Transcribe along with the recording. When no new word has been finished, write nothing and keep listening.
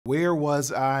Where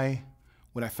was I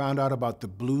when I found out about the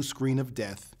blue screen of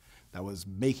death that was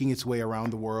making its way around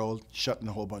the world, shutting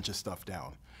a whole bunch of stuff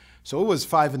down? So it was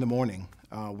 5 in the morning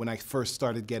when I first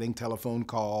started getting telephone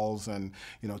calls and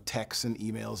texts and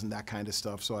emails and that kind of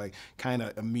stuff. So I kind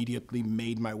of immediately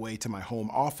made my way to my home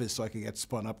office so I could get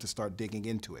spun up to start digging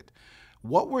into it.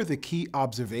 What were the key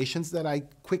observations that I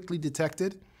quickly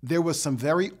detected? There was some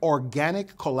very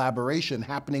organic collaboration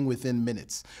happening within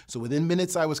minutes. So within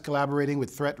minutes, I was collaborating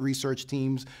with threat research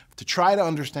teams to try to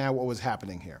understand what was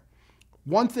happening here.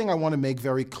 One thing I want to make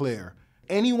very clear,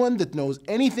 anyone that knows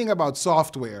anything about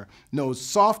software knows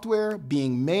software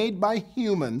being made by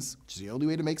humans, which is the only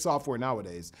way to make software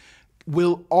nowadays,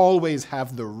 will always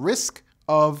have the risk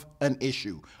of an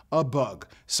issue, a bug,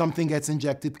 something gets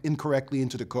injected incorrectly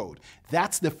into the code.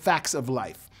 That's the facts of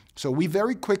life. So we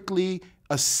very quickly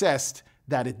assessed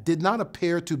that it did not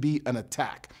appear to be an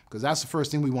attack, because that's the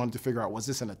first thing we wanted to figure out. Was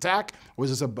this an attack or was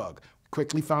this a bug?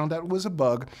 Quickly found out it was a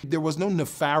bug. There was no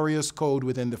nefarious code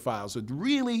within the file, so it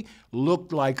really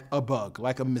looked like a bug,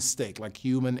 like a mistake, like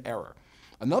human error.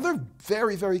 Another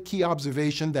very, very key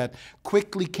observation that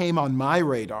quickly came on my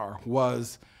radar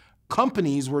was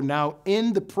companies were now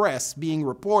in the press being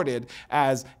reported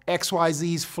as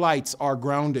XYZ's flights are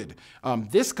grounded.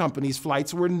 This company's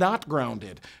flights were not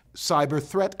grounded. Cyber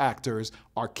threat actors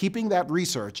are keeping that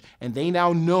research, and they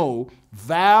now know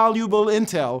valuable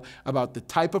intel about the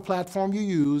type of platform you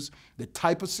use, the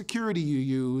type of security you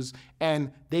use, and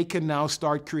they can now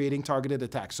start creating targeted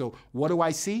attacks. So what do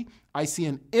I see? I see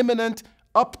an imminent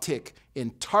uptick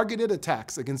in targeted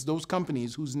attacks against those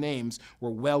companies whose names were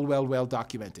well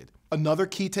documented. Another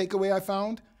key takeaway I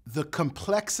found, the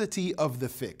complexity of the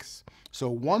fix. So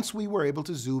once we were able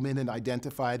to zoom in and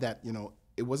identify that,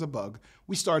 it was a bug,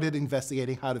 we started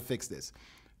investigating how to fix this.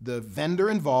 The vendor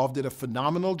involved did a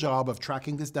phenomenal job of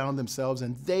tracking this down themselves,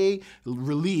 and they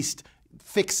released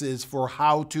fixes for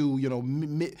how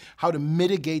to, how to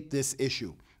mitigate this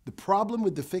issue. The problem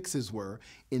with the fixes were,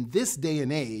 in this day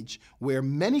and age, where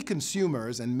many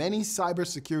consumers and many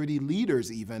cybersecurity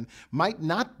leaders even might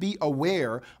not be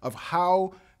aware of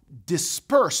how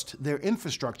dispersed their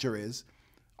infrastructure is,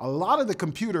 a lot of the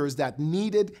computers that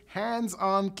needed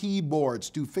hands-on keyboards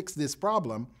to fix this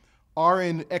problem are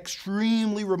in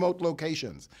extremely remote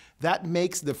locations. That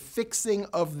makes the fixing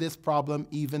of this problem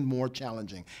even more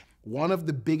challenging. One of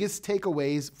the biggest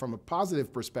takeaways from a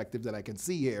positive perspective that I can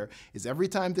see here is every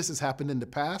time this has happened in the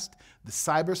past, the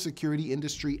cybersecurity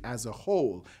industry as a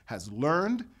whole has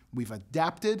learned, we've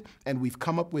adapted, and we've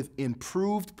come up with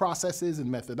improved processes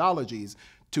and methodologies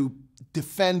to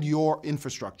defend your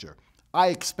infrastructure. I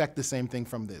expect the same thing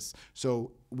from this.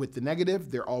 So with the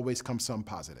negative, there always comes some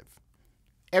positive.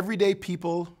 Everyday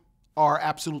people are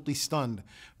absolutely stunned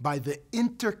by the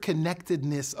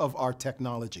interconnectedness of our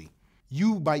technology.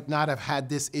 You might not have had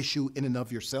this issue in and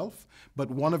of yourself,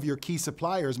 but one of your key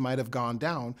suppliers might have gone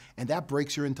down, and that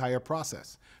breaks your entire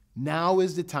process. Now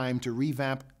is the time to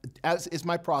revamp. Is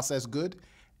my process good?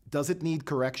 Does it need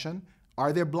correction?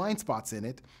 Are there blind spots in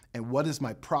it? And what does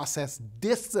my process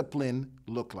discipline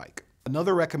look like?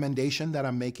 Another recommendation that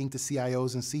I'm making to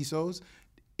CIOs and CISOs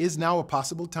is now a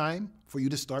possible time for you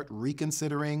to start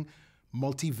reconsidering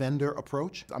multi-vendor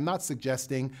approach. I'm not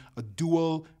suggesting a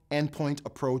dual endpoint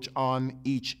approach on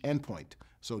each endpoint,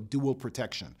 so dual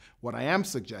protection. What I am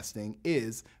suggesting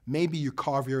is maybe you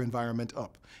carve your environment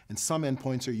up, and some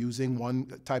endpoints are using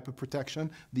one type of protection,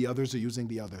 the others are using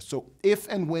the other. So if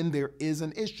and when there is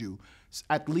an issue,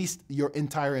 at least your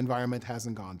entire environment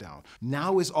hasn't gone down.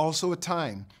 Now is also a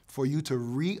time for you to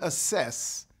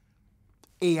reassess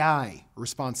AI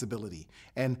responsibility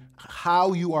and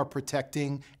how you are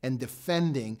protecting and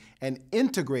defending and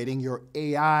integrating your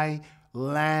AI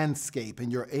landscape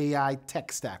and your AI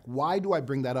tech stack. Why do I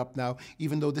bring that up now,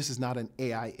 even though this is not an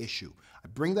AI issue? I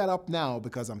bring that up now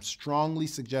because I'm strongly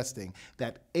suggesting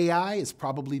that AI is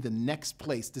probably the next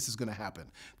place this is going to happen.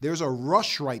 There's a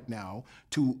rush right now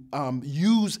to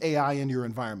use AI in your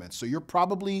environment. So you're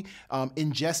probably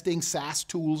ingesting SaaS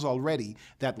tools already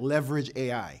that leverage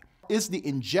AI. Is the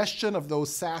ingestion of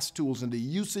those SaaS tools and the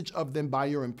usage of them by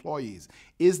your employees,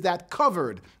 is that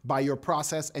covered by your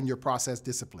process and your process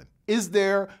discipline? Is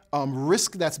there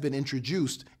risk that's been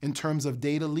introduced in terms of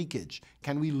data leakage?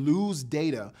 Can we lose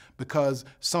data because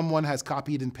someone has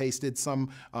copied and pasted some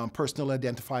personal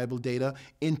identifiable data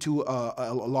into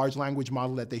a large language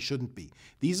model that they shouldn't be?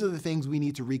 These are the things we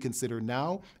need to reconsider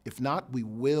now. If not, we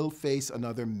will face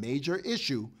another major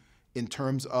issue in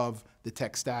terms of the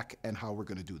tech stack and how we're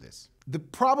going to do this. The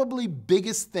probably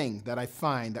biggest thing that I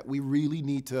find that we really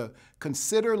need to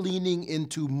consider leaning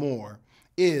into more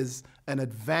is an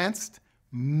advanced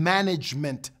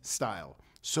management style.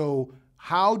 So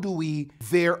how do we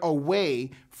veer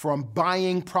away from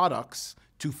buying products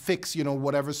to fix,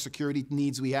 whatever security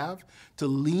needs we have, to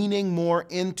leaning more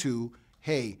into,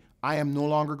 hey, I am no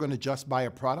longer going to just buy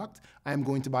a product, I am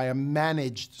going to buy a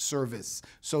managed service,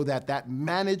 so that that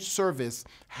managed service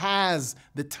has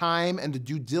the time and the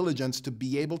due diligence to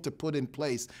be able to put in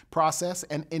place process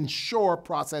and ensure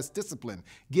process discipline,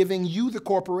 giving you, the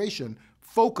corporation,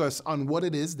 focus on what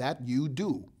it is that you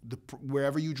do,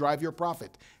 wherever you drive your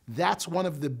profit. That's one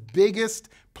of the biggest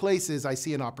places I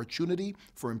see an opportunity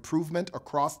for improvement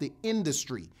across the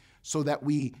industry, so that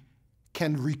we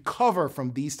can recover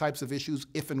from these types of issues,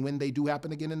 if and when they do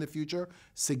happen again in the future,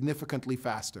 significantly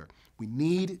faster. We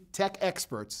need tech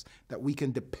experts that we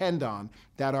can depend on,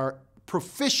 that are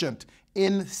proficient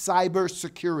in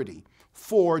cybersecurity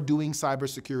for doing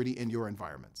cybersecurity in your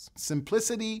environments.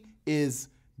 Simplicity is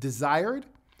desired,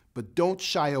 but don't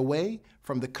shy away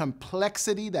from the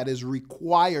complexity that is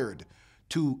required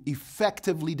to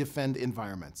effectively defend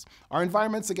environments. Our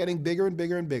environments are getting bigger and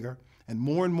bigger and bigger, and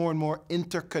more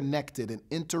interconnected and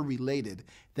interrelated.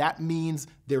 That means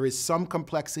there is some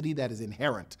complexity that is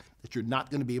inherent that you're not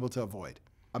going to be able to avoid.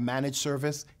 A managed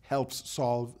service helps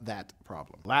solve that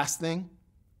problem. Last thing,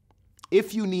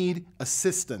 if you need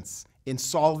assistance in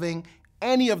solving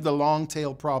any of the long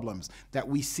tail problems that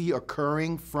we see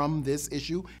occurring from this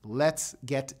issue, let's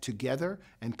get together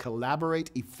and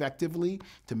collaborate effectively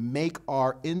to make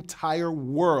our entire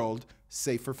world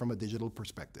safer from a digital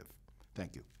perspective.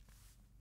 Thank you.